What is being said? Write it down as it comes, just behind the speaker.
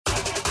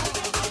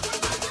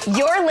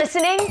You're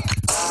listening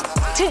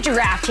to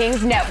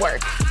DraftKings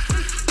Network.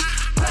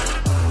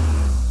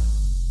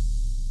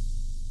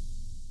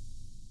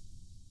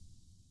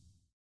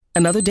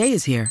 Another day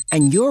is here,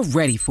 and you're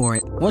ready for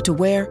it. What to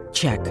wear?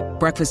 Check.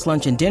 Breakfast,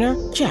 lunch, and dinner?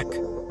 Check.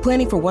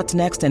 Planning for what's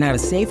next and how to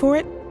save for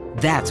it?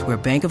 That's where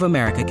Bank of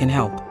America can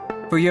help.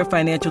 For your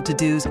financial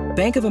to-dos,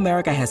 Bank of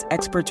America has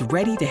experts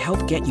ready to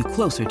help get you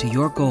closer to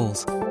your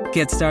goals.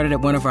 Get started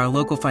at one of our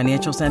local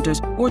financial centers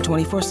or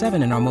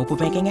 24/7 in our mobile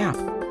banking app.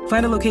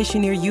 Find a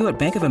location near you at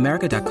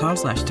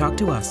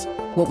bankofamerica.com/talktous.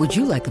 What would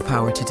you like the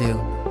power to do?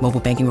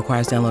 Mobile banking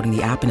requires downloading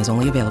the app and is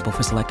only available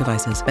for select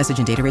devices. Message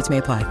and data rates may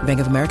apply.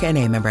 Bank of America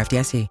N.A., member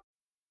FDIC.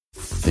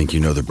 Think you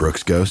know the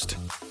Brooks Ghost?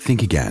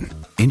 Think again.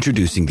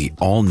 Introducing the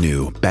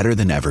all-new,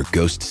 better-than-ever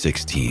Ghost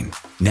 16.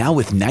 Now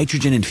with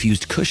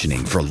nitrogen-infused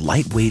cushioning for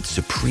lightweight,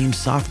 supreme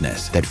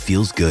softness that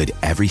feels good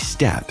every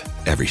step,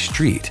 every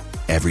street,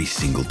 every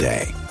single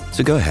day.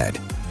 So go ahead,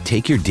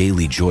 take your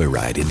daily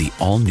joyride in the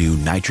all-new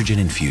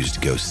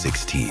nitrogen-infused Ghost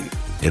 16.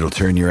 It'll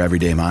turn your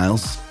everyday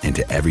miles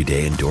into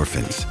everyday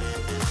endorphins.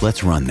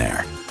 Let's run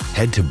there.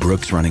 Head to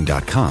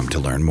brooksrunning.com to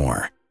learn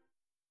more.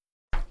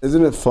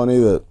 Isn't it funny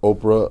that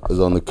Oprah is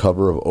on the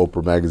cover of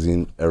Oprah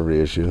magazine every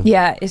issue?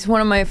 Yeah, it's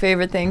one of my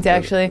favorite things,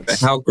 actually.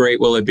 How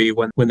great will it be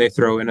when they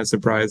throw in a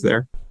surprise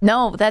there?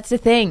 No, that's the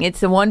thing. It's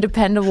the one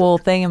dependable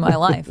thing in my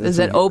life is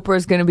that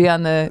Oprah's going to be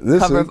on the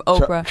cover of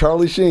Oprah.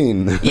 Charlie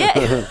Sheen.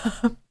 Yeah.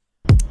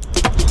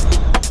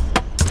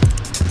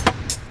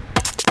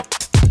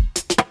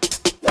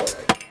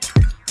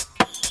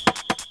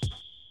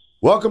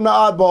 Welcome to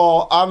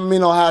Oddball. I'm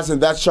Amin Hassan.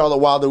 That's Charlotte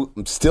Wilder.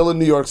 I'm still in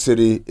New York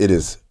City. It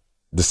is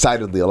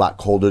decidedly a lot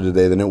colder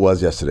today than it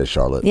was yesterday,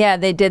 Charlotte. Yeah,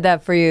 they did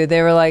that for you.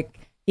 They were like,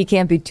 he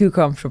can't be too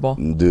comfortable.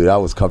 Dude, I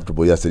was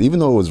comfortable yesterday, even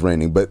though it was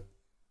raining. But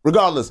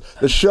regardless,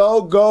 the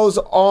show goes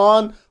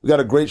on. We got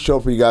a great show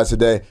for you guys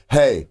today.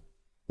 Hey,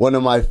 one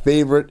of my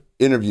favorite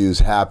interviews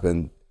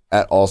happened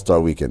at All-Star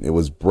Weekend. It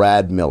was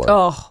Brad Miller.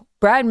 Oh,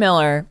 Brad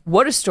Miller,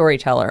 what a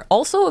storyteller.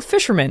 Also a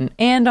fisherman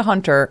and a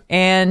hunter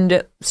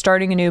and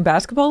starting a new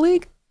basketball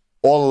league.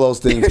 All of those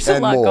things There's and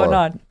a lot more going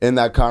on in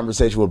that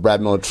conversation with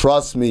Brad Miller.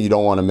 Trust me, you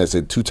don't want to miss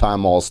it.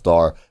 Two-time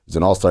All-Star. He was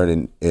an All-Star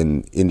in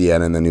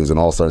Indiana, and then he was an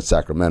All-Star in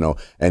Sacramento.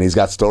 And he's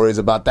got stories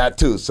about that,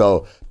 too.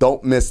 So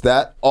don't miss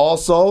that.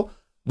 Also,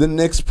 the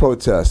Knicks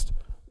protest.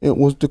 It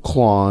was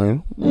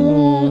declined.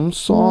 I'm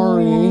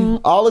sorry.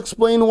 I'll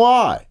explain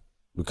why.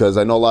 Because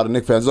I know a lot of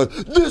Knicks fans are like,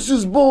 this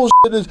is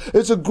bullshit.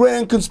 It's a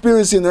grand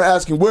conspiracy. And they're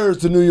asking, where's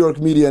the New York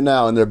media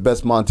now? In their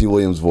best Monty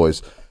Williams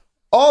voice.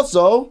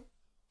 Also,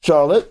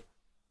 Charlotte.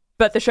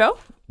 Bet the show?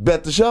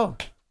 Bet the show.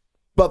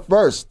 But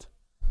first.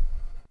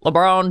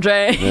 LeBron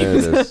James. There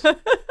it is.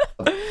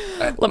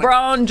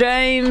 LeBron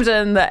James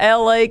and the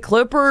LA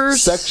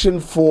Clippers. Section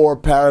 4,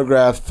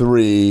 paragraph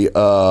 3,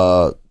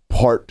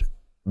 part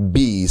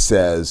B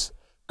says,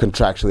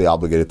 contractually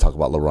obligated to talk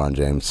about LeBron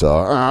James.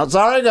 So,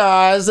 sorry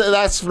guys,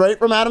 that's straight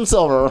from Adam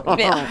Silver.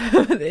 Yeah.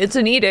 It's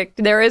an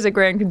edict. There is a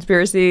grand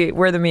conspiracy.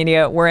 We're the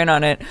media. We're in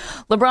on it.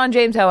 LeBron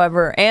James,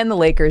 however, and the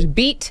Lakers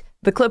beat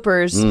the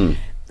Clippers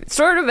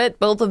sort of at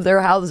both of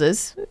their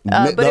houses.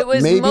 But it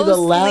was maybe mostly,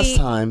 the last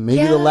time.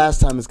 Maybe the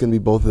last time it's going to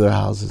be both of their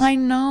houses. I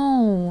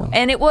know.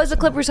 And it was a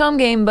Clippers home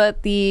game,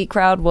 but the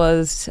crowd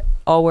was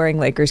all wearing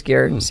Lakers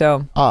gear.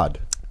 So odd.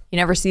 You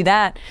never see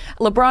that.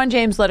 LeBron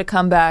James led a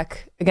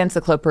comeback against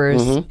the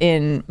Clippers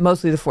in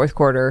mostly the fourth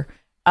quarter,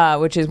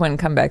 which is when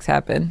comebacks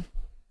happen.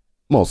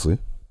 Mostly.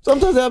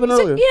 Sometimes they happen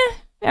earlier.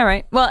 Yeah. All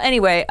right. Well,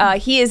 anyway,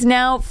 he is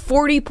now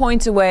 40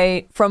 points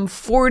away from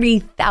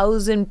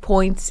 40,000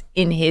 points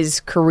in his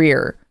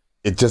career.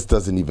 It just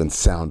doesn't even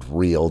sound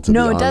real, to be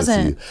honest. No, it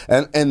doesn't. With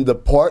you. And the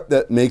part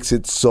that makes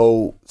it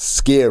so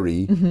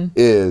scary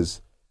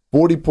is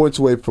 40 points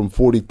away from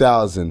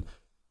 40,000.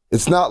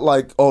 It's not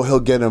like, oh, he'll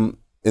get him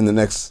in the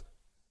next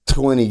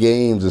 20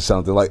 games or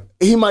something. Like,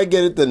 he might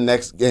get it the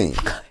next game.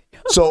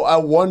 So I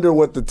wonder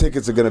what the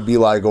tickets are going to be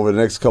like over the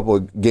next couple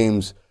of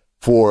games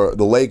for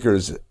the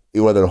Lakers,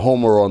 whether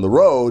home or on the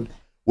road,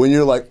 when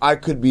you're like, I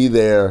could be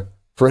there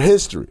for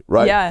history,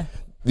 right? Yeah.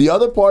 The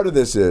other part of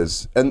this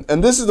is, and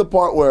this is the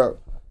part where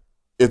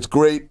it's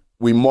great,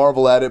 we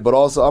marvel at it, but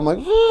also I'm like,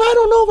 I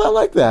don't know if I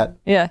like that.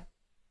 Yeah.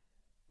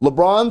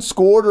 LeBron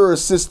scored or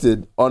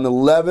assisted on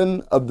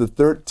 11 of the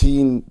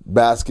 13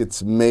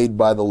 baskets made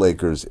by the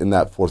Lakers in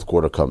that fourth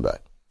quarter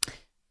comeback.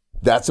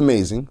 That's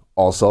amazing.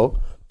 Also,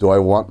 do I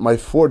want my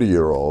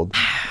 40-year-old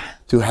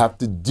to have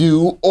to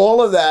do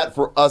all of that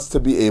for us to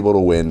be able to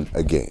win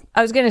a game?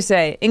 I was going to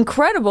say,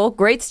 incredible,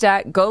 great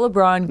stat, go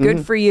LeBron,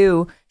 good for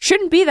you.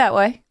 Shouldn't be that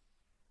way.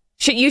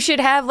 You should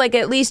have like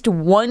at least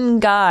one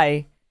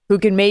guy who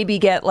can maybe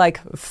get like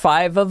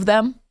 5 of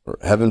them. Or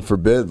heaven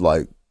forbid,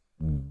 like,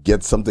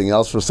 get something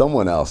else for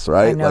someone else,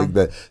 right? I know. Like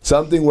that,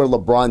 something where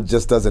LeBron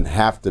just doesn't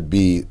have to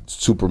be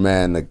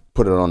Superman, like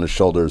put it on his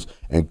shoulders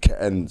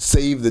and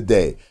save the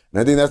day. And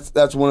I think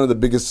that's one of the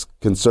biggest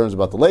concerns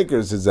about the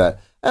Lakers is that,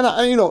 and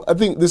I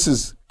think this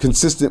is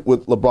consistent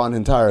with LeBron's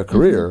entire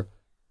career.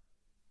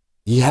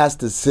 He has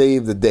to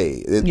save the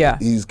day.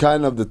 He's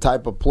kind of the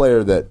type of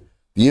player that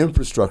the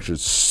infrastructure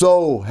is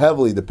so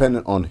heavily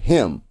dependent on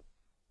him.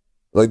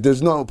 Like,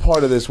 there's no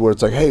part of this where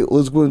it's like, hey,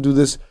 let's go and do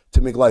this to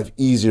make life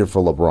easier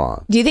for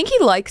LeBron. Do you think he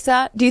likes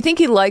that? Do you think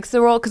he likes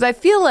the role? Because I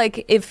feel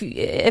like if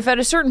at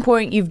a certain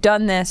point you've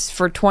done this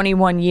for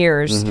 21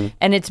 years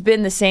and it's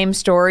been the same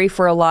story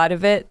for a lot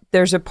of it,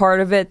 there's a part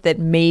of it that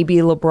maybe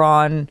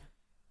LeBron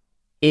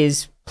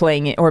is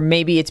playing it, or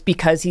maybe it's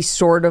because he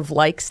sort of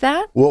likes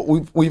that. Well,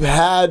 we've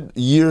had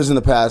years in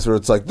the past where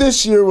it's like,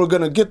 this year we're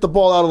going to get the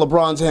ball out of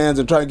LeBron's hands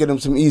and try and get him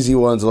some easy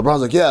ones. And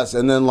LeBron's like, yes.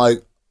 And then,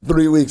 like,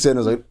 3 weeks in,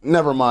 it's like,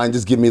 never mind,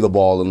 just give me the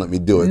ball and let me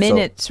do it.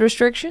 Minutes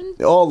restriction?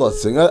 All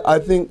those things. I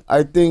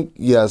think,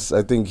 yes,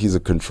 I think he's a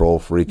control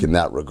freak in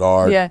that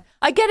regard. Yeah.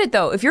 I get it,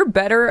 though. If you're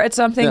better at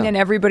something than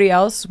everybody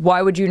else,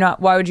 why would you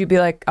be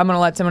like, I'm going to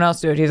let someone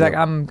else do it? He's like,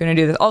 I'm going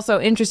to do this. Also,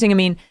 interesting, I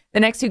mean,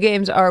 the next two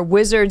games are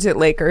Wizards at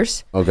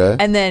Lakers. Okay.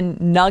 And then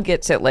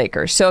Nuggets at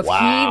Lakers. So if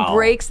he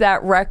breaks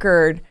that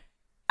record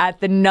at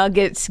the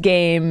Nuggets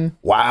game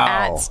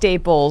at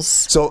Staples.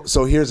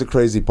 So here's the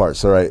crazy part.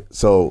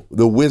 So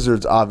the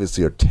Wizards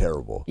obviously are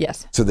terrible.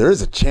 Yes. So there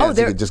is a chance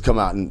he could just come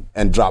out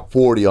and drop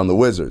 40 on the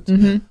Wizards.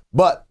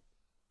 But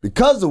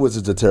because the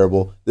Wizards are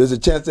terrible, there's a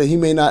chance that he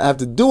may not have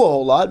to do a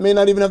whole lot, may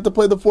not even have to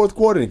play the fourth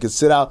quarter. He could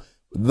sit out,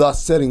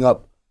 thus setting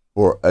up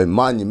for a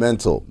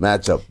monumental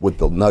matchup with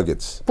the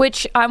Nuggets.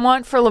 Which I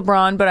want for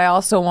LeBron, but I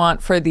also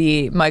want for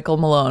the Michael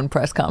Malone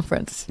press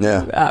conference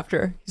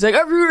after. He's like,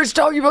 everyone's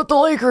talking about the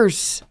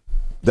Lakers.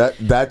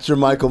 That's your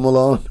Michael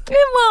Malone?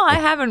 Well, I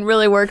haven't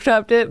really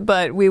workshopped it,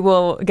 but we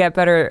will get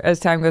better as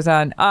time goes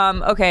on.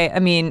 Okay, I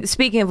mean,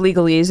 speaking of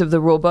legalese of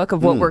the rule book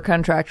of what we're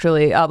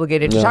contractually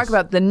obligated to talk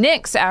about, the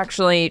Knicks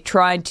actually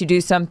tried to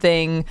do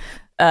something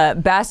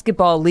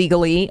basketball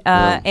legally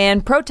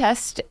and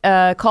protest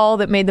a call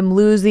that made them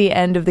lose the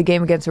end of the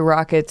game against the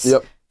Rockets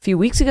a few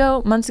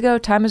months ago.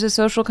 Time is a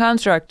social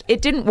construct.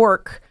 It didn't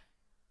work.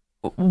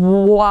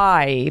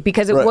 Why?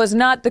 Because it was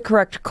not the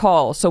correct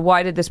call. So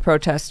why did this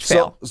protest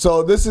fail?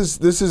 So this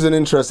is an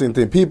interesting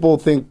thing. People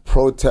think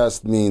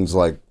protest means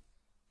like,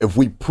 if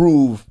we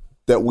prove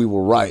that we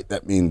were right,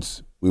 that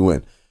means we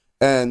win.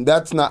 And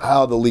that's not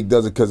how the league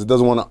does it, because it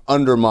doesn't want to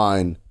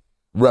undermine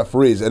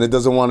referees, and it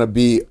doesn't want to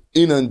be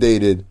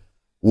inundated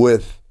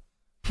with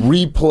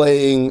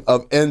replaying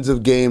of ends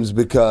of games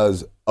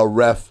because a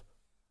ref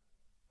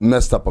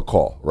messed up a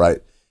call,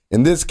 right?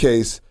 In this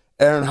case,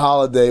 Aaron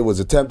Holiday was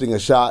attempting a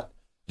shot.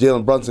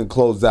 Jalen Brunson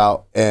closed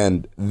out,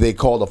 and they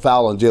called a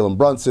foul on Jalen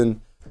Brunson,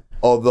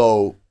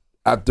 although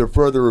after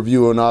further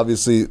review and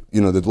obviously,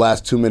 the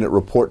last 2-minute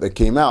report that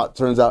came out,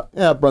 turns out,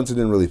 Brunson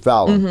didn't really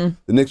foul him.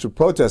 The Knicks were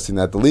protesting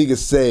that. The league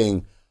is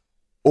saying,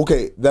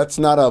 okay, that's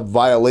not a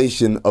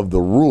violation of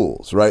the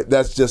rules, right?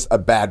 That's just a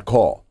bad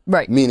call.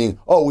 Right. Meaning,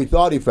 we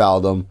thought he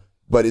fouled him,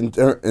 but it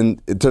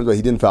turns out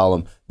he didn't foul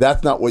him.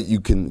 That's not what you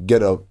can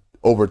get a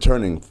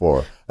overturning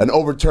for. An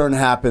overturn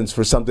happens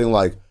for something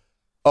like,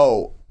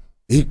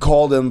 he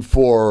called him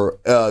for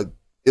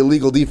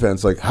illegal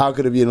defense. Like, how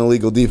could it be an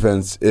illegal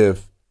defense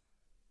if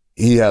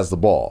he has the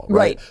ball,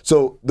 right?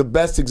 So the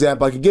best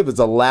example I could give is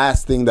the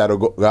last thing that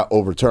got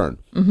overturned,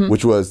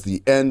 which was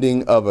the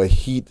ending of a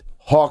Heat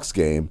Hawks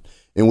game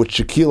in which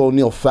Shaquille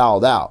O'Neal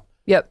fouled out.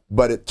 Yep.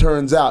 But it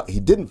turns out he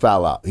didn't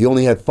foul out. He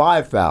only had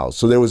 5 fouls.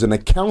 So there was an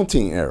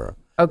accounting error.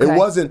 Okay. It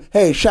wasn't,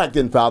 hey, Shaq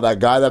didn't foul that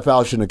guy. That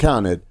foul shouldn't have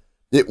counted.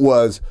 It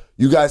was,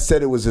 you guys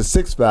said it was his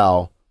 6th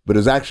foul, but it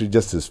was actually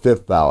just his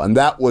 5th foul. And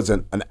that was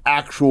an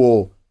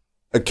actual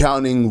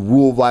accounting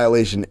rule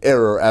violation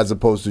error as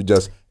opposed to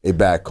just a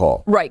bad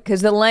call. Right,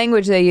 because the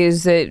language they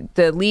use,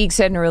 the league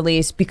said in a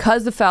release,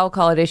 because the foul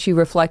call at issue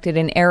reflected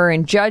an error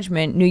in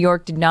judgment, New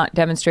York did not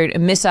demonstrate a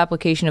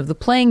misapplication of the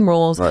playing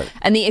rules,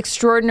 and the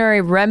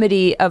extraordinary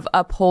remedy of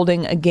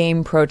upholding a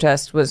game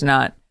protest was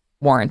not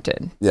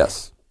warranted.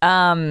 Yes.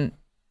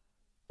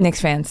 Knicks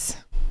fans.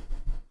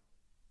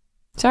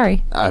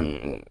 Sorry. I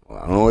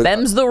don't know.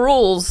 Them's the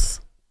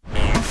rules.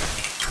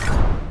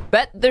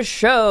 Bet the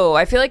Show.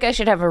 I feel like I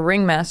should have a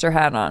ringmaster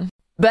hat on.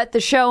 Bet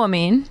the Show,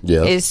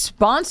 is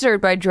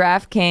sponsored by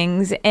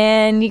DraftKings,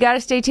 and you got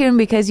to stay tuned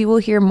because you will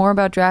hear more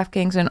about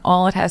DraftKings and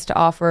all it has to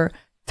offer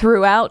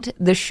throughout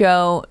the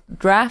show.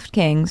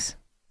 DraftKings,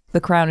 the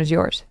crown is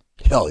yours.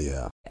 Hell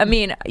yeah.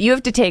 You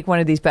have to take one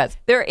of these bets.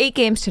 There are 8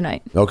 games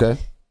tonight. Okay.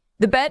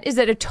 The bet is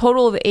that a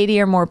total of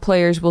 80 or more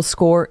players will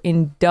score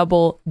in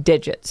double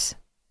digits.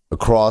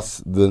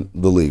 Across the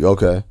league.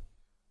 Okay.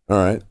 All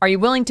right. Are you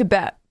willing to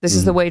bet? This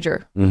is the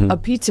wager. A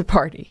pizza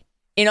party.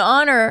 In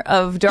honor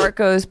of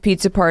Darko's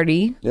pizza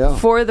party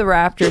for the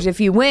Raptors, if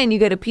you win, you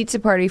get a pizza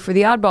party for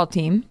the oddball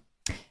team.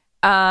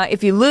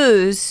 If you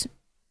lose,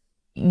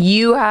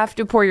 you have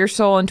to pour your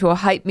soul into a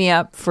hype me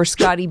up for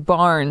Scotty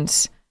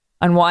Barnes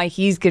on why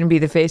he's going to be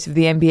the face of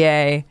the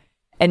NBA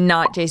and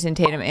not Jason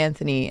Tatum,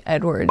 Anthony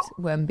Edwards,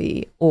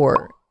 Wemby,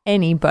 or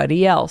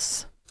anybody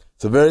else.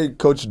 It's a very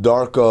Coach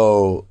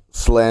Darko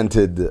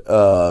slanted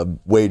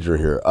wager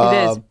here.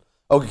 It is.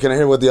 Okay, can I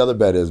hear what the other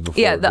bet is before?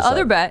 Yeah, the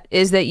other bet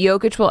is that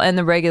Jokic will end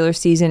the regular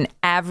season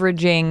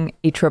averaging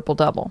a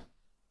triple-double.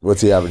 What's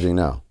he averaging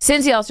now?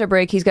 Since the All-Star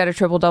break, he's got a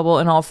triple-double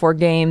in all 4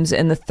 games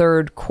in the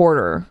third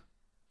quarter.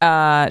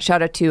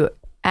 Shout out to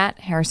at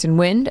Harrison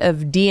Wind of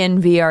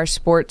DNVR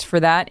Sports for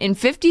that. In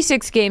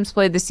 56 games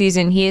played this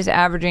season, he is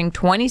averaging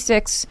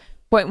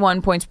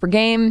 26.1 points per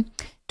game,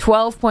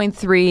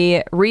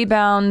 12.3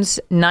 rebounds,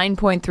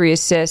 9.3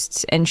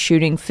 assists, and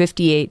shooting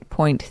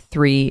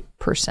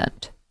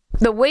 58.3%.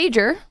 The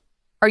wager,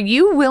 are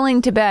you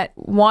willing to bet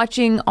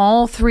watching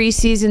all 3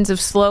 seasons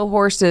of Slow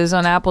Horses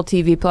on Apple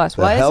TV+?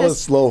 The hell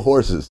is Slow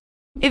Horses?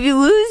 If you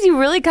lose, you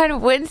really kind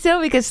of win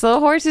still, because Slow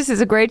Horses is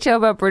a great show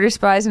about British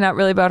spies and not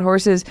really about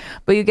horses.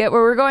 But you get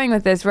where we're going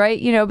with this, right?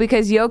 You know,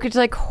 because Jokic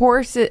like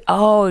horses.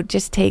 Oh,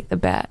 just take the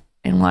bet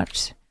and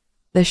watch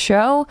the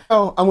show.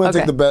 Oh, I'm going to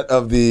take the bet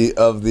of the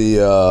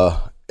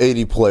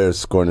 80 players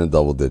scoring in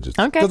double digits.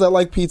 Okay. Because I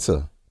like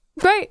pizza.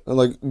 Great. And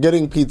like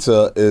getting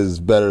pizza is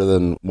better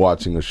than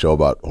watching a show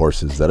about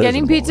horses.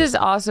 Getting pizza is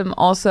awesome.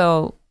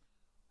 Also,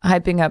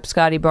 hyping up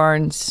Scotty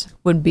Barnes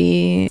would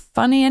be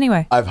funny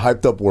anyway. I've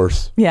hyped up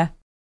worse. Yeah.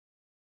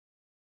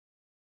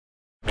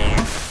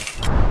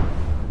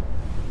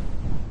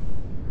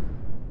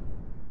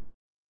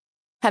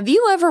 Have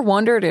you ever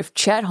wondered if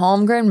Chet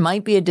Holmgren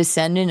might be a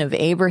descendant of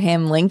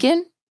Abraham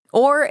Lincoln?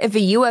 Or if a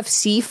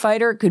UFC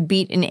fighter could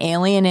beat an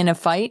alien in a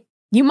fight?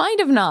 You might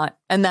have not,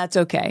 and that's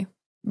okay.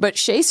 But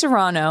Shea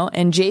Serrano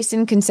and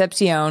Jason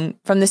Concepcion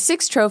from the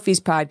Six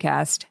Trophies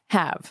podcast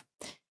have.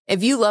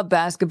 If you love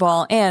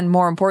basketball and,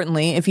 more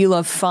importantly, if you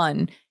love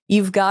fun,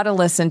 you've got to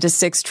listen to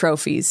Six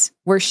Trophies,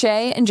 where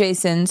Shea and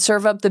Jason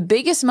serve up the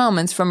biggest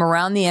moments from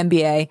around the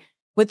NBA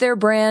with their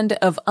brand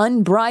of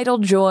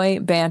unbridled joy,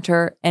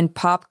 banter, and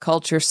pop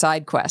culture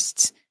side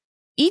quests.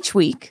 Each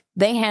week,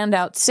 they hand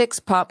out 6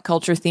 pop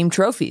culture-themed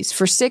trophies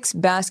for 6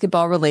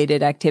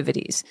 basketball-related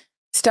activities.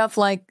 Stuff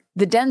like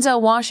the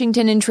Denzel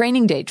Washington in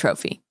Training Day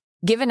trophy,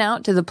 given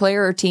out to the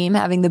player or team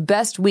having the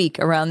best week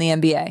around the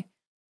NBA.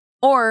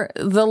 Or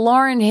the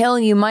Lauryn Hill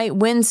you might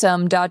win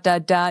some ...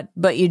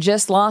 but you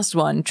just lost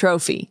one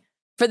trophy,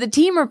 for the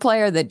team or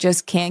player that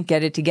just can't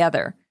get it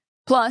together.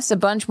 Plus, a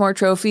bunch more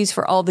trophies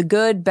for all the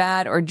good,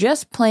 bad, or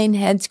just plain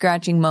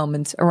head-scratching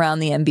moments around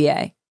the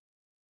NBA.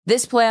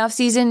 This playoff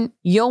season,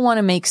 you'll want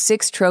to make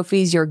Six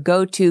Trophies your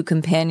go-to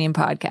companion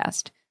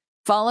podcast.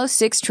 Follow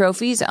Six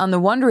Trophies on the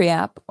Wondery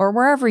app or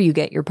wherever you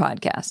get your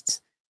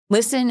podcasts.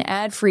 Listen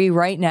ad-free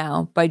right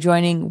now by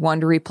joining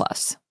Wondery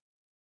Plus.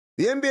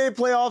 The NBA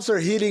playoffs are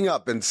heating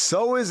up, and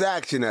so is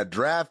action at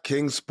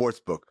DraftKings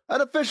Sportsbook, an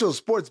official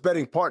sports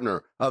betting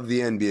partner of the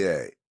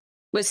NBA.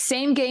 With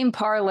same-game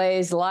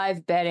parlays,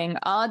 live betting,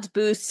 odds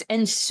boosts,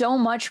 and so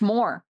much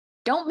more.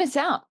 Don't miss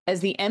out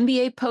as the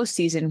NBA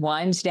postseason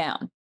winds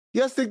down.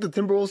 You guys think the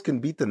Timberwolves can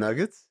beat the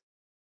Nuggets?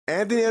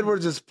 Anthony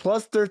Edwards is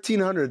plus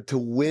 1,300 to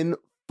win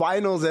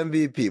Finals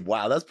MVP.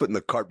 Wow, that's putting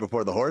the cart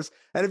before the horse.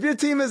 And if your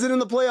team isn't in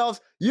the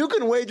playoffs, you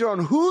can wager on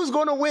who's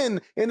going to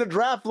win in the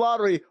draft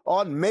lottery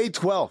on May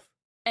 12th.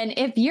 And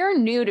if you're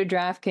new to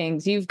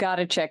DraftKings, you've got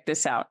to check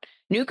this out.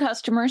 New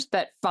customers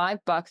bet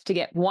 $5 to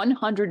get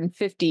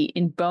 $150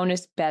 in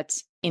bonus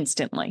bets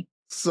instantly.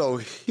 So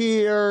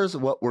here's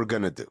what we're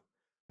going to do.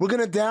 We're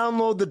going to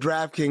download the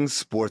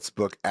DraftKings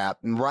Sportsbook app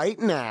right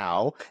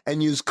now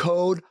and use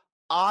code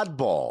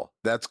ODDBALL.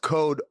 That's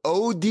code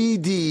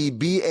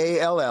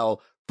ODDBALL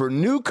for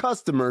new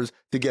customers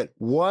to get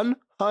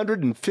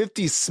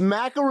 150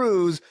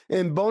 smackaroos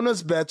in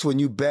bonus bets when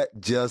you bet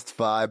just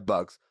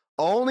 $5.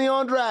 Only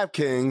on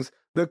DraftKings.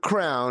 The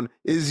crown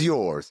is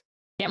yours.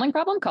 Gambling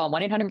problem? Call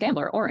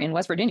 1-800-GAMBLER. Or in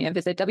West Virginia,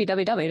 visit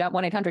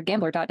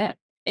www.1800gambler.net.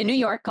 In New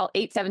York, call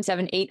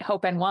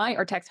 877-8-HOPE-NY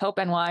or text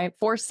HOPE-NY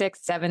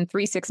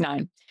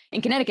 467-369.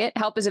 In Connecticut,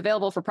 help is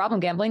available for problem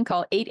gambling.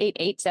 Call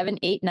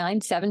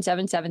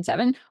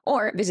 888-789-7777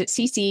 or visit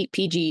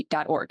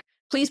ccpg.org.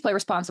 Please play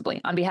responsibly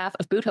on behalf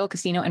of Boot Hill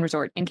Casino and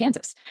Resort in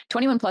Kansas.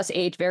 21 plus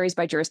age varies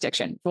by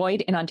jurisdiction.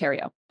 Void in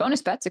Ontario.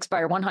 Bonus bets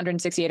expire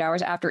 168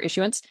 hours after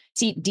issuance.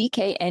 See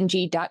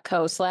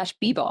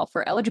dkng.co/bball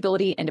for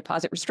eligibility and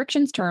deposit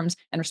restrictions, terms,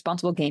 and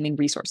responsible gaming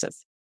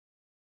resources.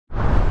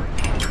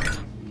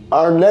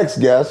 Our next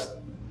guest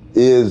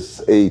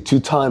is a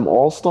 2-time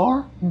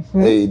All-Star,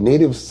 a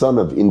native son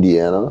of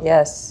Indiana.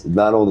 Yes.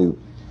 Not only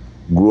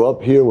grew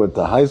up here, went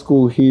to high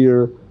school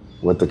here,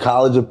 went to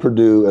college at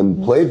Purdue,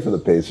 and played for the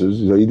Pacers.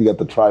 So you got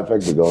the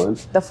trifecta going.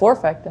 The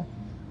fourfecta.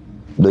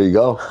 There you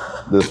go.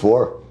 There's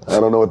 4. I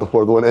don't know what the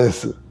 4th one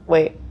is.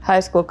 Wait, high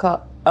school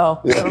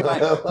never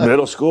mind.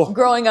 Middle school.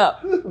 Growing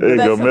up. There you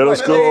go, middle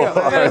school,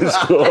 high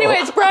school. Anyway,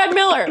 it's Brad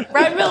Miller.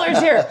 Brad Miller's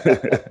here.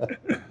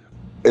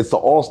 It's the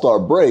All-Star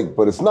break,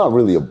 but it's not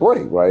really a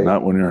break, right?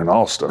 Not when you're an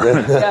All-Star.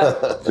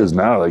 Because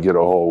now they get a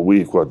whole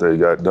week. What they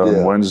got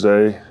done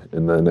Wednesday,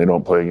 and then they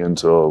don't play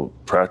until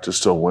practice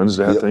till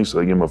Wednesday, I think. So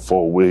they give them a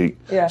full week.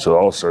 Yeah. So the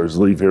All-Stars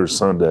leave here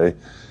Sunday,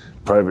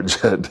 private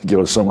jet to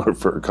go somewhere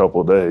for a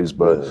couple of days.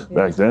 But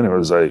back then it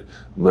was like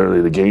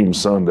literally the game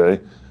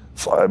Sunday,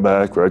 fly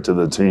back right to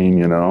the team,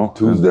 you know.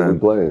 Tuesday and then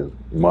we're playing.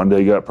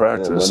 Monday got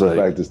practice. Monday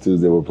practice,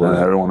 Tuesday we're playing.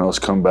 And everyone else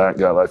come back,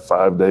 got like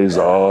 5 days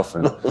off,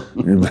 and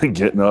you've been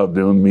getting up,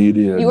 doing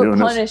media. You were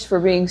punished for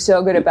being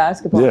so good at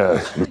basketball.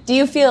 Yeah. Do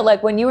you feel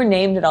like when you were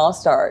named an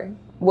All-Star,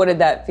 what did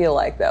that feel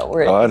like though?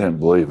 I didn't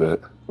believe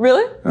it.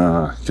 Really?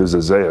 Because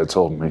Isaiah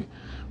told me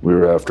we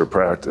were after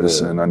practice,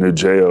 and I knew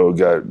J.O.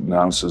 got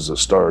announced as a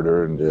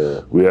starter,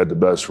 and we had the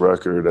best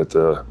record at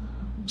the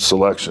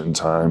selection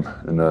time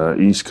in the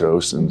East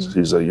Coast, and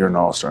he's like, "You're an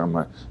all-star." I'm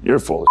like, "You're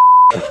full of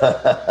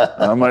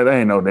I'm like, "There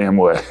ain't no damn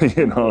way,"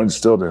 and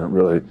still didn't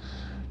really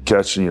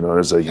catch,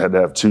 as they had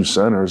to have two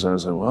centers, and I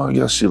was like, well, I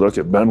guess you look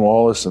at Ben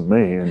Wallace and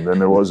me, and then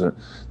there wasn't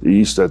the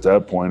East at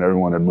that point.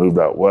 Everyone had moved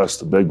out west,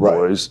 the big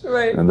boys,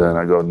 and then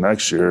I go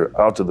next year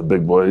out to the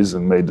big boys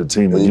and made the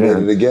team again. You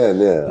made it again,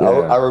 yeah.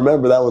 I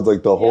remember that was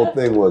like the whole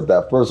thing was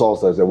that first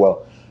All-Star said,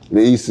 well,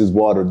 the East is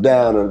watered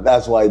down, and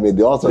that's why he made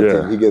the All-Star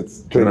team. He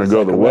gets traded. And I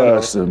go to the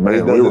West, and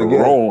man, we were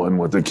rolling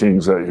with the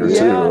Kings that year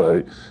too.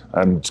 Like,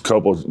 and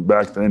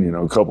back then,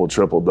 a couple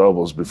triple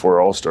doubles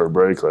before All-Star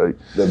break, like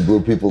that blew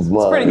people's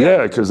mind.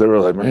 Yeah, because they were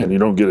like, man, you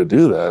don't get to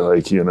do that,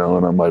 like and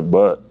I'm like,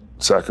 but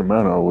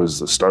Sacramento was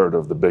the start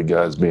of the big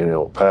guys being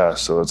able to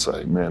pass, so it's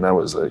like, man, that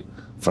was a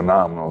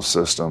phenomenal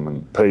system,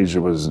 and Page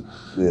was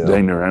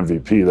dang near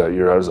MVP that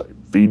year. I was like,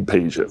 feed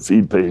Page.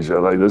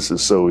 Like, this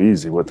is so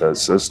easy with that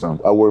system.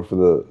 I worked for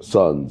the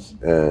Suns,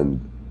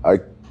 and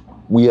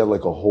we had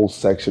like a whole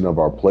section of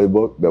our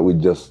playbook that we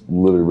just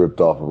literally ripped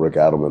off of Rick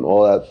Adelman.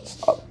 All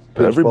that.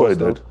 Everybody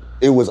did.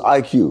 It was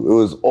IQ. It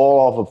was all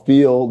off of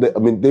field. I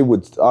mean, they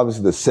would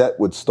obviously the set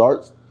would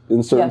start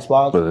in certain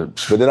spots,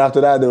 but then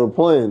after that they were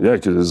playing. Yeah,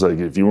 because it's like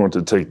if you want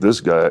to take this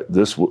guy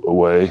this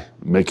away,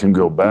 make him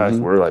go back,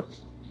 we're like,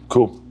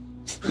 cool.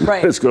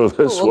 Right. Let's go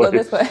this way. We'll go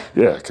this way.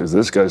 Yeah, because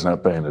this guy's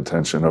not paying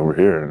attention over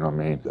here. And I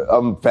mean,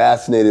 I'm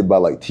fascinated by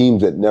like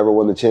teams that never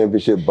won the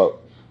championship but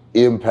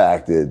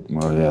impacted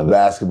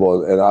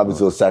basketball, and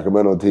obviously those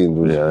Sacramento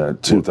teams.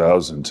 That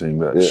 2000 team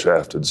got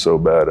shafted so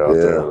bad out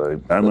there. Like,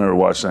 I remember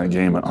watching that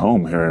game at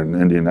home here in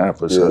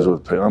Indianapolis. I was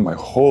with Payne. I'm like,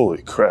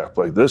 holy crap!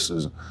 Like, this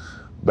is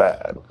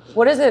bad.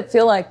 What does it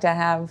feel like to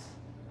have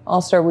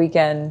All-Star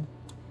Weekend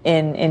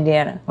in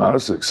Indiana? I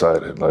was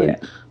excited.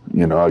 Like,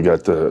 I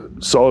got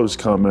saw it was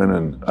coming,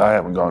 and I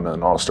haven't gone to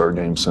an All-Star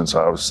game since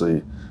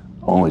obviously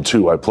only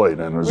two I played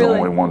in. It was the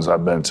only ones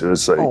I've been to.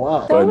 It's like,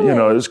 but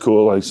it's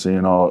cool. Like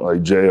seeing all,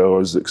 like J.O.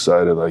 was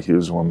excited. Like he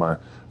was one of my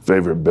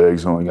favorite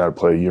bigs. Only got to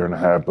play a year and a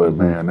half, but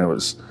man, it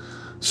was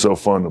so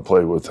fun to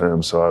play with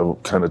him. So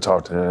I kind of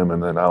talked to him,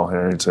 and then Al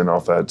Harrington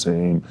off that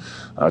team.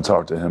 I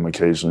talk to him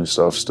occasionally,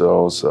 stuff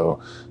still.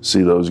 So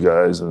see those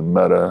guys and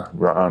Meta,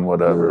 Ron,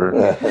 whatever.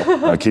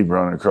 I keep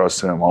running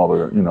across him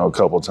a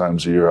couple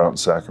times a year out in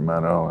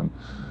Sacramento and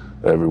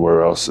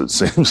everywhere else. It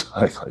seems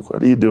like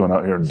what are you doing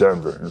out here in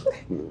Denver?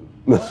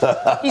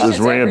 Just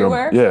random.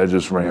 Everywhere? Yeah,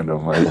 just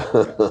random. Like.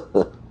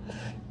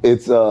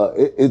 It's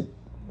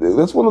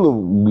that's one of the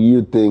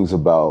weird things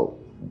about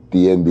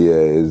the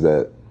NBA is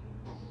that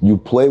you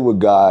play with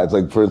guys,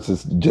 like for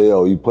instance,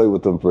 J.O., you play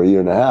with them for a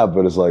year and a half,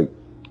 but it's like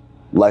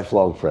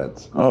lifelong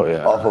friends. Oh,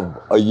 yeah. Off of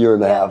a year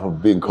and a half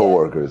of being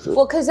coworkers.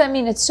 Well, because,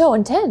 it's so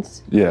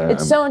intense. Yeah.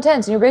 It's so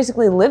intense, and you're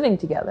basically living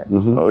together.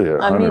 Mm-hmm. Oh, yeah,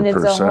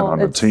 100% on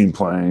the team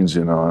planes,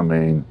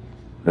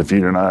 if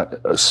you're not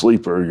a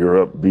sleeper,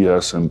 you're up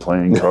BSing,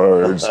 playing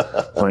cards,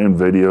 playing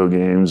video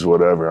games,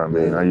 whatever.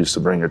 I used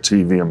to bring a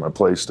TV and my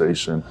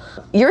PlayStation.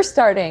 You're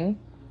starting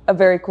a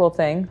very cool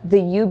thing, the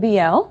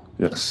UBL.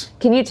 Yes.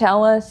 Can you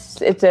tell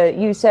us?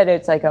 You said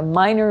it's like a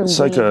minor league. It's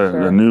like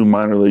a new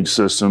minor league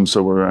system.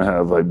 So we're going to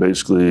have we're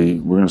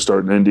going to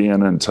start in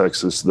Indiana and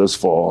Texas this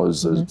fall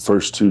is the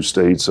first two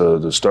states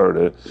to start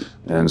it.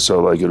 And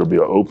so it'll be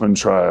an open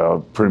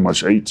tryout. Pretty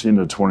much 18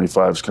 to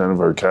 25 is kind of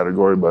our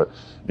category, but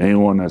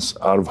anyone that's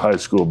out of high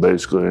school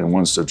basically and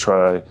wants to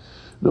try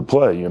to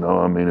play,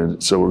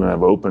 so we're going to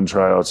have open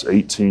tryouts,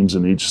 8 teams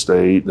in each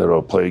state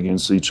that'll play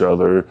against each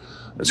other.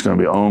 It's going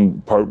to be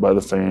owned part by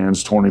the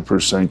fans.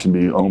 20% can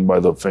be owned by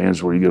the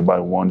fans where you get to buy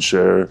one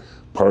share,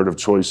 part of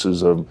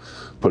choices of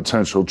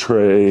potential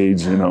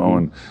trades, and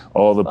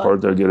all the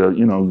part that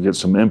get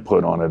some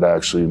input on it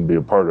actually and be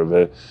a part of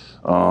it.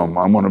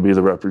 I'm going to be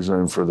the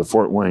representative for the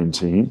Fort Wayne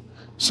team,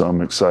 so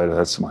I'm excited.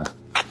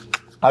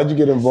 How'd you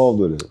get involved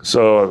with it?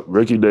 So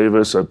Ricky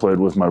Davis, I played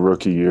with my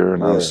rookie year,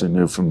 and obviously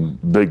knew from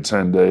Big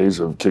Ten days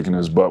of kicking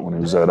his butt when he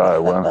was at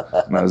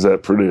Iowa, and I was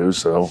at Purdue,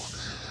 so...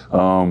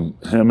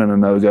 him and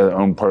another guy that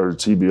owned part of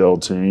TBL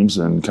teams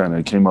and kind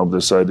of came up with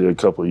this idea a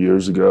couple of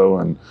years ago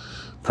and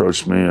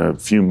approached me a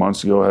few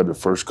months ago. I had the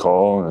first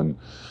call and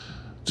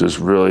just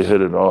really hit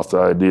it off, the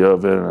idea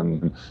of it.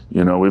 And,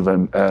 we've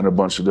been adding a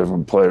bunch of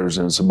different players,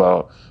 and it's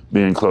about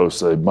being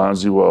close. Like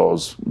Bonzi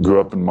Wells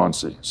grew up in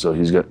Muncie, so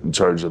he's got in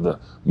charge of the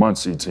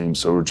Muncie team.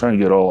 So we're trying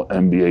to get all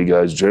NBA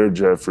guys. Jared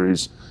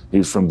Jeffries,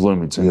 he's from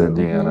Bloomington,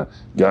 Indiana.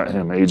 Got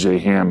him. A.J.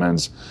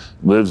 Hammonds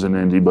lives in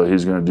Indy, but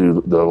he's going to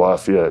do the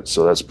Lafayette,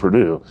 so that's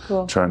Purdue.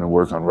 Cool. Trying to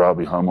work on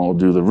Robbie Hummel,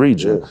 do the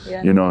region.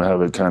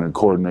 Have it kind of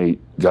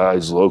coordinate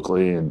guys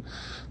locally and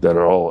that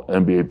are all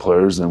NBA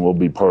players. Then we'll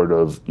be part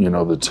of,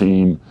 the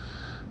team,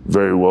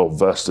 very well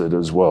vested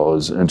as well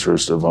as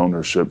interest of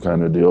ownership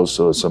kind of deal.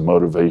 So it's a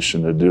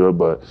motivation to do it,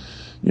 but,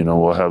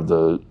 we'll have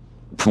the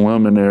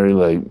preliminary,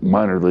 like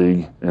minor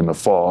league in the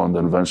fall, and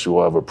then eventually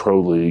we'll have a pro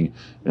league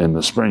in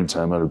the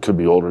springtime. And it could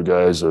be older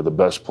guys or the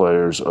best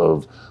players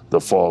of the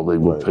fall league.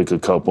 We'll pick a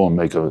couple and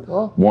make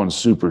one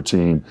super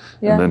team.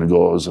 And then the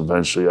goal is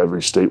eventually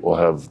every state will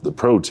have the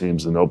pro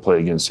teams, and they'll play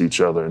against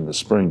each other in the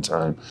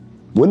springtime.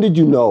 When did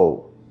you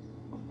know,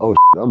 oh,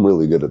 I'm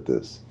really good at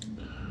this?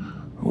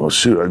 Well,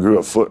 shoot, I grew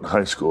a foot in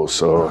high school,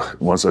 so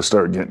once I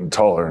started getting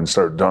taller and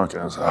started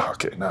dunking, I was like, oh,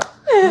 okay,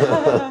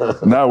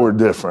 now we're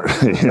different,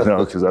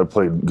 because I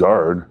played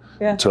guard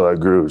until I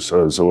grew,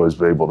 so I was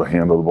always able to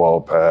handle the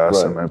ball,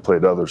 pass, and I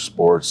played other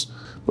sports.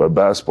 But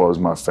basketball is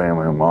my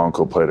family, and my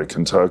uncle played at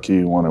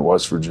Kentucky, one at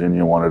West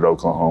Virginia, one at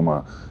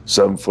Oklahoma,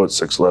 7 foot,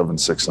 6'11",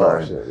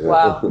 6'9".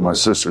 Wow. My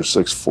sister's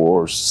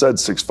 6'4", said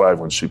 6'5"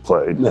 when she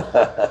played.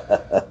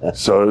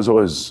 So it was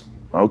always,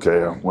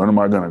 okay, when am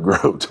I going to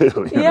grow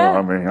too? You know,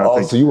 I mean, I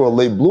think, so you were a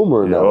late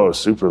bloomer now. Oh,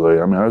 super late.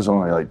 I mean, I was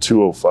only like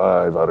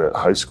 205 out of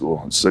high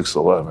school,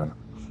 6'11".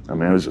 I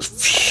mean, it was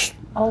just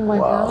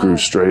God. grew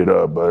straight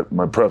up. But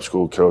my prep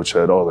school coach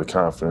had all the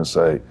confidence.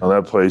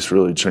 That place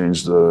really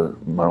changed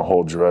my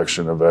whole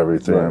direction of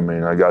everything. I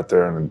mean, I got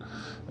there and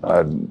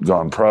I'd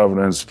gone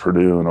Providence,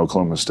 Purdue, and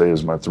Oklahoma State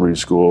as my 3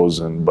 schools,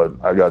 but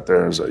I got there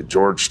and it was like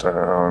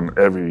Georgetown,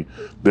 every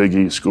Big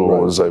East school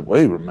was like,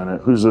 wait a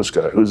minute, who's this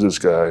guy? Who's this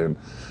guy? And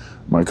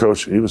my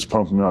coach, he was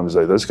pumping me on. He's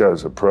like, this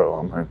guy's a pro.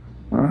 I'm like,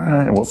 all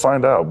right, we'll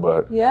find out.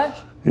 But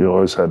he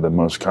always had the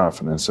most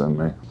confidence in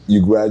me.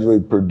 You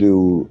graduate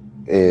Purdue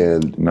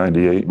and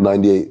 98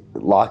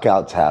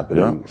 lockouts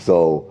happening.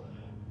 So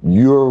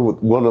you're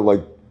one of,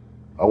 like,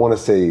 I want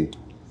to say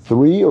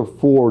 3 or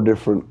 4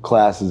 different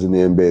classes in the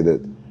NBA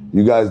that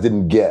you guys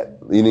didn't get.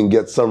 You didn't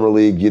get summer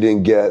league. You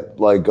didn't get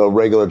like a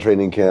regular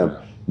training camp.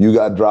 You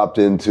got dropped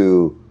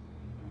into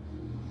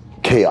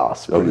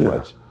chaos pretty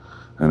much.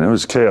 And it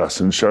was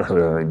chaos in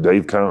Charlotte. I think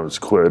Dave Connors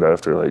quit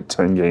after like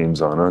 10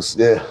 games on us.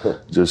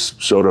 Just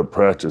showed up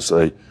practice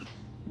like,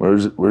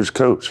 where's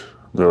coach?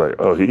 They're like,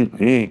 oh, he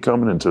ain't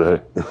coming in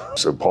today.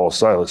 So Paul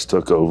Silas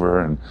took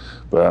over.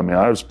 But I mean,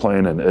 I was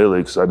playing in Italy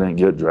because I didn't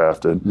get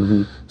drafted.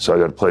 So I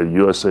got to play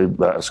USA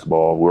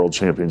basketball, world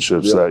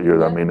championships that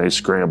year. I mean, they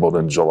scrambled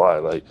in July.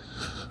 Like,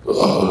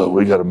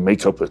 we got to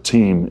make up a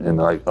team in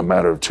like a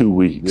matter of 2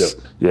 weeks.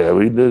 Yeah,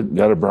 we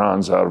got a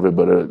bronze out of it,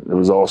 but it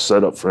was all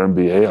set up for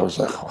NBA. I was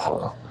like,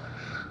 oh,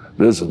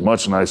 this is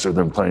much nicer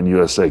than playing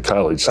USA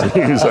college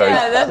teams. We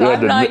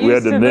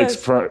had the Knicks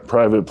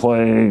private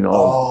plane,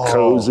 all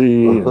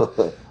cozy, and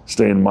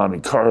staying in Monte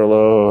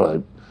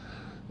Carlo.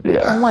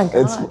 Oh my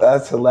God.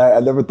 That's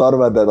hilarious. I never thought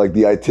about that. Like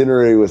the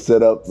itinerary was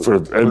set up for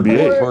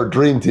NBA. For a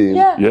dream team.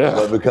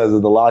 But because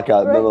of the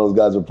lockout, none of those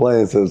guys were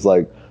playing. So it's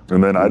like,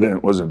 and then I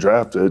wasn't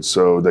drafted,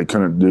 so they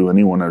couldn't do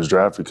anyone that was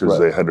drafted because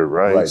they had their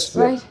rights.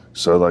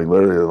 So like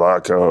literally the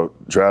lockout,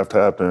 draft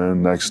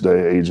happened, next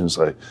day agents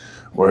like,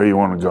 where do you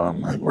want to go? I'm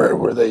like, where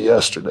were they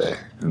yesterday?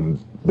 And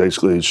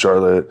basically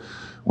Charlotte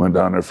went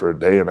down there for a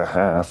day and a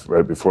half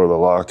right before the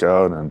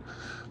lockout and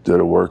did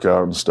a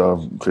workout and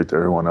stuff, kicked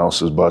everyone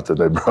else's butt that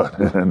they brought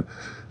in,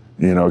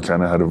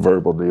 kind of had a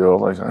verbal deal,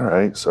 like, all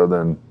right. So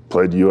then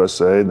played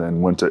USA,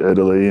 then went to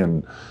Italy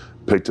and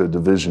picked a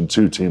Division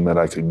II team that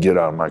I could get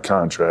on my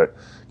contract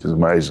because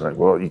my agent's like,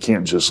 well, you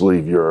can't just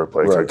leave Europe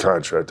like a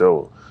contract.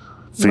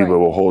 FIBA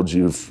will hold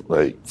you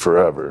like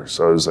forever.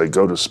 So I was like,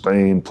 go to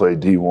Spain, play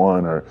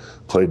D1 or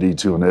play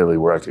D2 in Italy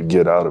where I could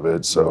get out of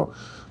it. So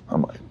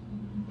I'm like,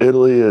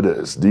 Italy it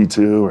is,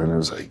 D2. And it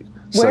was like,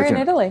 where in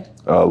Italy?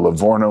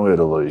 Livorno,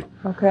 Italy.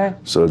 Okay.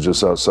 So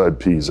just outside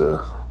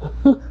Pisa.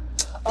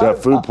 Got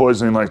food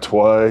poisoning like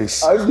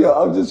twice. I'm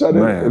just trying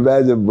to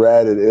imagine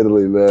Brad in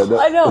Italy, man.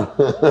 I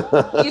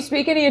know. You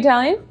speak any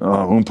Italian?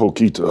 Un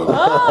poquito.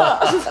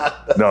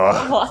 No,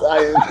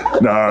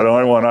 the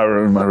only one I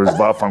remember is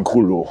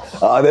vaffanculo.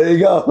 Oh, there you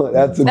go.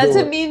 That's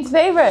a means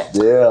favorite.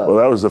 Yeah. Well,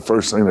 that was the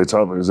first thing they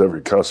taught me was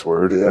every cuss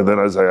word. And then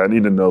I was like, I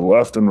need to know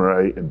left and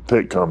right and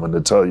pick coming to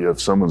tell you if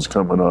someone's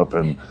coming up.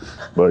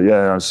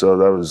 So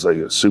that was like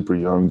a super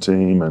young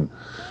team. And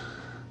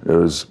it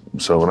was,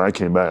 so when I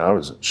came back, I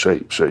was in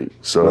shape.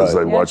 So I was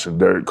like watching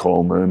Derek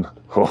Coleman.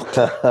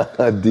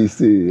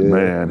 DC,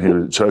 Man, he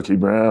was Chucky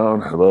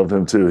Brown. I loved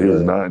him too. He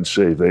was not in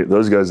shape.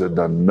 Those guys had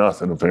done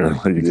nothing,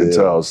 apparently, you could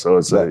tell. So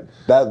it's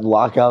that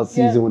lockout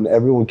season when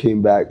everyone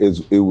came back,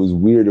 it was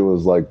weird. It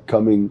was like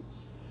coming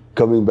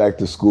back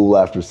to school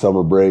after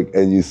summer break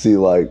and you see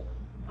like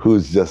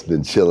who's just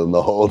been chilling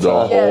the whole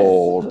time.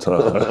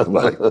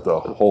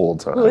 The whole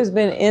time. Who has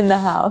been in the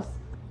house.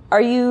 Are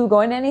you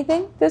going to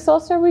anything this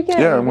All-Star weekend?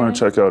 Yeah, I'm going to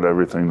check out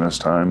everything this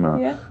time.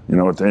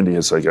 With Indy,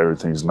 it's like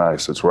everything's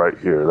nice. It's right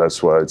here.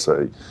 That's why it's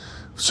like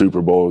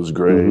Super Bowl is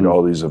great.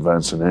 All these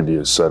events in Indy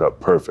is set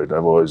up perfect.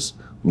 I've always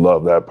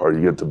loved that part.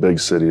 You get the big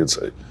city, it's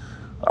like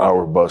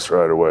hour bus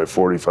ride away,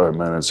 45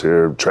 minutes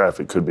here.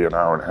 Traffic could be an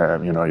hour and a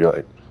half. You're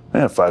like,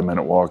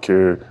 5-minute walk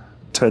here,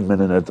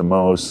 10-minute at the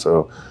most.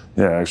 So,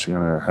 actually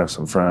going to have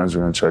some friends.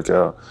 We're going to check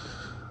out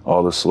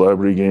all the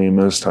celebrity game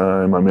this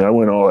time. I mean, I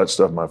went all that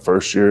stuff my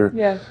first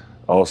year.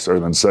 All-Star,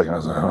 then second, I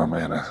was like, oh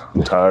man,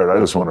 I'm tired.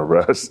 I just want to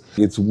rest.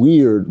 It's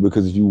weird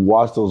because you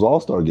watch those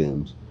All-Star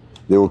games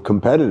they were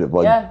competitive.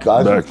 Like Yeah.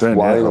 guys were Back then,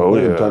 flying yeah. a Oh,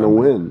 plane yeah. trying to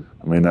win.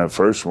 I mean, that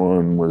first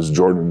one was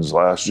Jordan's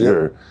last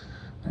year.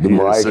 The He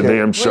Mariah hits a Carey- damn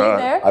Were you shot.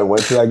 there? I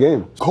went to that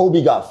game.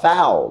 Kobe got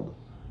fouled,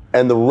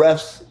 and the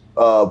refs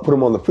put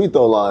him on the free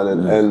throw line,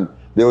 and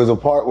there was a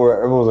part where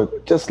everyone was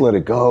like, "Just let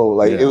it go."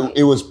 Like Yeah.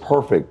 it was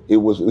perfect. It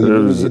was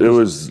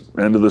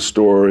End of the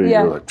story.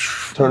 Yeah. You're like,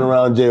 turn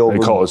around, Jay over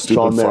they call it stupid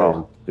Sean Marion.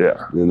 foul. Yeah,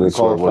 And they that's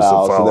call what it it was, the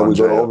foul, so foul then we on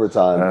go to Jay.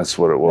 overtime. That's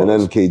what it was. And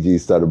then KG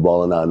started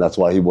balling out, and that's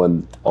why he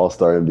won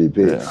All-Star MVP.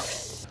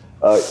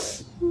 Yeah.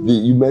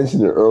 You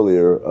mentioned it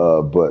earlier,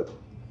 but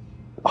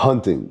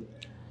hunting.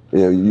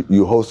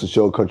 You host a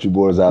show, Country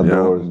Boys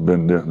Outdoors.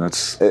 been doing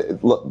that's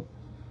Look,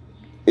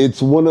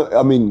 it's one of.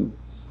 I mean,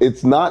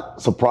 it's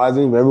not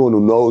surprising. Everyone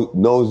who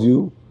knows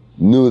you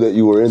knew that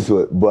you were into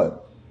it,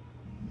 but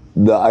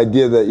the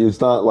idea that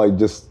it's not like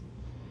just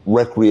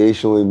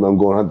recreationally, I'm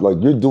going hunting.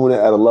 Like you're doing it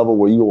at a level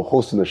where you were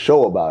hosting a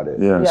show about it.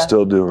 yeah,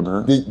 still doing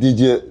it.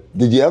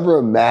 Did you ever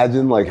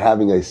imagine like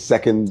having a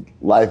second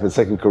life, a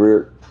second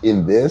career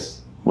in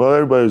this? Well,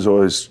 everybody's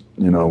always,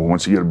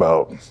 once you get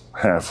about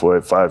halfway,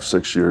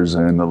 5-6 years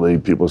in the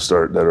league, people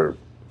start that are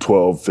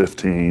 12,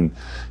 15.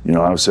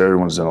 Obviously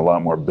everyone's in a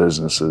lot more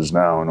businesses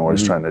now and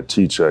always trying to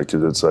teach that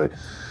because it's like,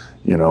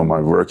 my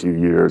rookie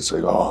year, it's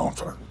like, oh,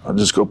 I'll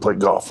just go play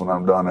golf when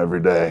I'm done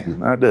every day.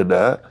 And I did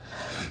that.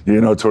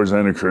 Towards the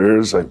end of career,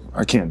 it's like,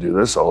 I can't do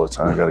this all the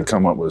time. I got to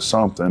come up with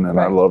something. And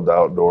I loved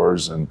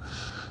outdoors. And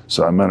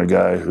so I met a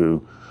guy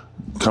who,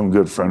 become a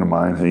good friend of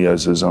mine. He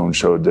has his own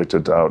show,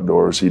 Addicted to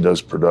Outdoors. He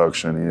does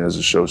production. He has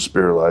a show,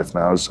 Spear Life,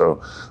 now.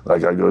 So, I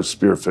go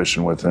spear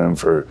fishing with him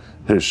for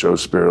his show,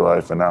 Spear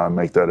Life, and now I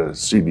make that a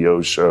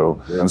CBO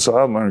show. Yeah. And so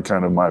I learned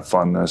kind of my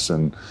funness,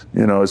 and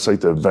it's like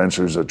the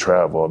adventures of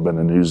travel. I've been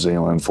to New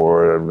Zealand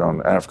for it. I've gone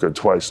to Africa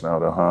twice now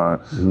to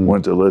hunt.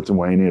 Went to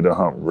Lithuania to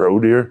hunt roe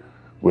deer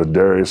with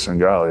Darius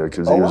Sangalia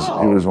because he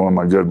was one of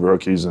my good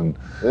rookies in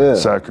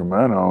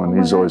Sacramento, and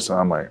he's always saying,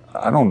 I'm like,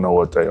 I don't know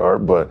what they are,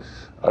 but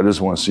I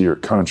just want to see your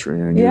country,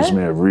 and it gives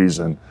me a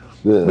reason,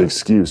 the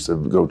excuse to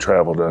go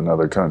travel to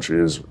another country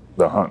is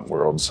the hunt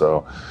world.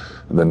 So,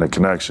 and then the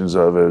connections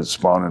of it,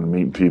 spawning and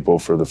meeting people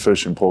for the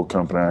fishing pole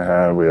company I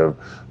have. We have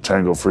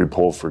Tangle Free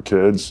Pole for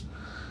Kids,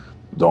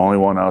 the only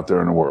one out there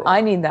in the world.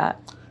 I need that.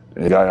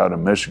 A guy out of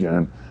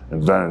Michigan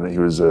invented it. He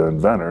was an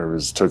inventor.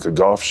 Took a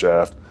golf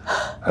shaft,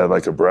 had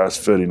like a brass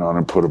fitting on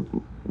it, put a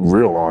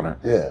reel on it,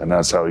 and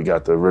that's how he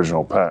got the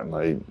original patent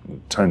like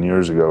 10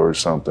 years ago or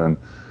something.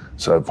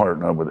 So I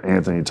partnered up with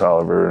Anthony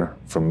Tolliver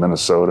from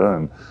Minnesota,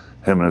 and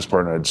him and his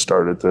partner had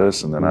started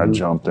this, and then I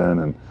jumped in,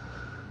 and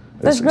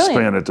it's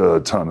expanded to a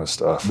ton of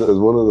stuff.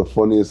 One of the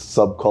funniest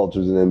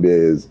subcultures in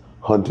NBA is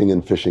hunting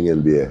and fishing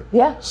NBA.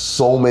 Yeah.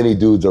 So many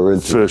dudes are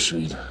into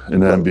fishing in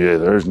the NBA.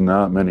 There's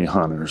not many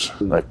hunters.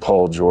 Like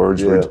Paul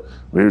George, we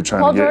were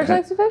trying Paul to get George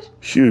likes to fish?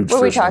 Huge What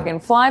are we fishing. talking?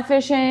 Fly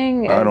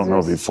fishing? I don't know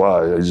if he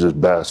flies. He's just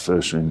bass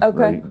fishing.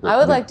 Okay. I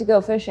would like to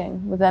go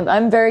fishing with them.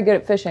 I'm very good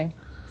at fishing.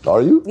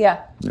 Are you?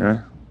 Yeah.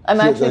 Yeah. I'm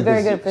actually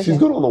very good at fishing. She's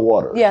good on the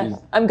water. Yeah.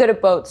 I'm good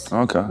at boats.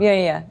 Okay.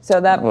 Yeah. So I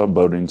that love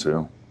boating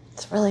too.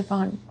 it's really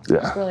fun.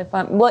 Yeah. It's really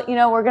fun. Well,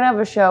 we're going to have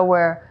a show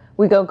where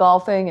we go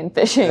golfing and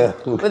fishing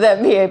with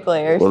NBA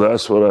players. Well,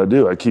 that's what I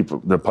do. I keep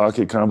the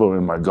pocket combo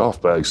in my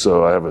golf bag,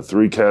 so I have a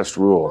 3-cast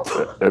rule.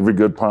 Every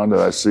good pond that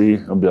I see,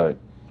 I'll be like,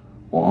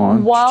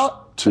 1,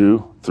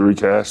 2, 3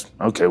 cast.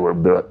 Okay, we're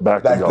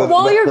back to golf.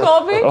 While you're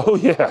golfing? Oh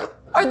yeah.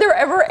 Are there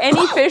ever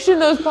any fish in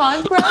those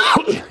ponds, Brad?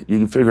 You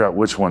can figure out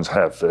which ones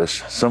have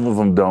fish. Some of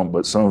them don't,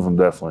 but some of them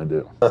definitely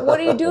do. What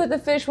do you do with the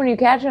fish when you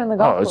catch it on the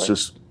golf course? It's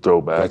just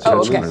throwback, Oh,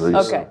 catch and okay,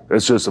 release. okay.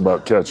 It's just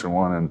about catching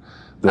one and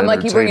the I'm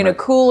like, you bring in a entertainment.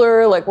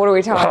 cooler? Like, what are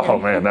we talking? Oh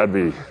man, that'd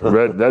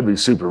be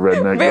super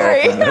redneck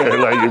Very. golfing.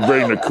 Like you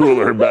bring the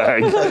cooler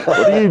bag.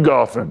 What are you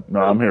golfing?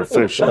 No, I'm here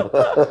fishing,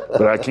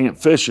 but I can't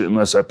fish it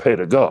unless I pay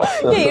to golf.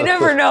 Yeah, you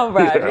never know,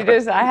 Brad.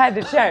 I had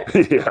to check.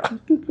 Yeah,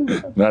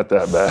 not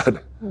that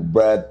bad.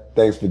 Brad,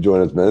 thanks for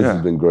joining us, man. This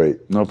has been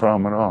great. No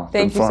problem at all.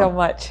 Thank Been you fun. so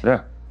much.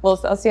 Yeah. Well,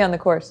 I'll see you on the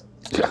course.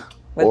 Yeah.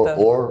 With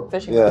Or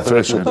fishing. yeah.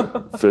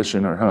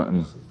 Fishing or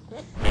hunting.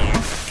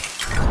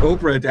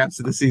 Oprah adapts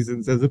to the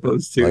seasons as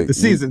opposed to the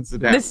seasons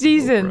adapt. The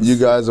seasons. You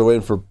guys are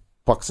waiting for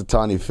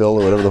Puxatani Phil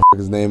or whatever the fuck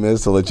his name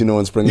is to let you know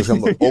when spring is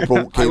coming. But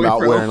Oprah came out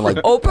wearing like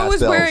Oprah was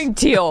pastels. wearing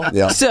teal.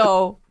 Yeah.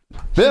 So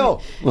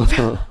Phil.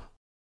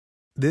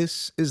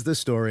 This is the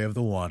story of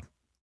the one.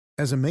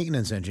 As a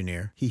maintenance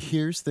engineer, he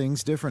hears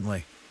things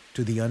differently.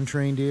 To the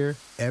untrained ear,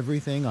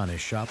 everything on his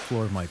shop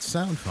floor might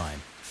sound fine,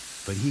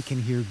 but he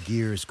can hear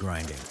gears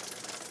grinding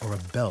or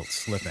a belt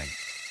slipping.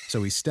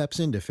 So he steps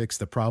in to fix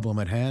the problem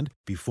at hand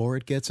before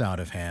it gets out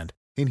of hand.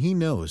 And he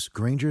knows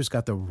Grainger's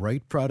got the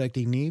right product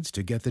he needs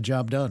to get the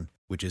job done,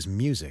 which is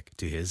music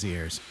to his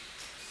ears.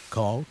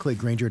 Call, click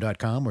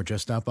Grainger.com, or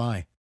just stop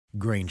by.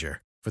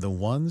 Grainger, for the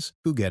ones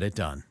who get it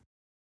done.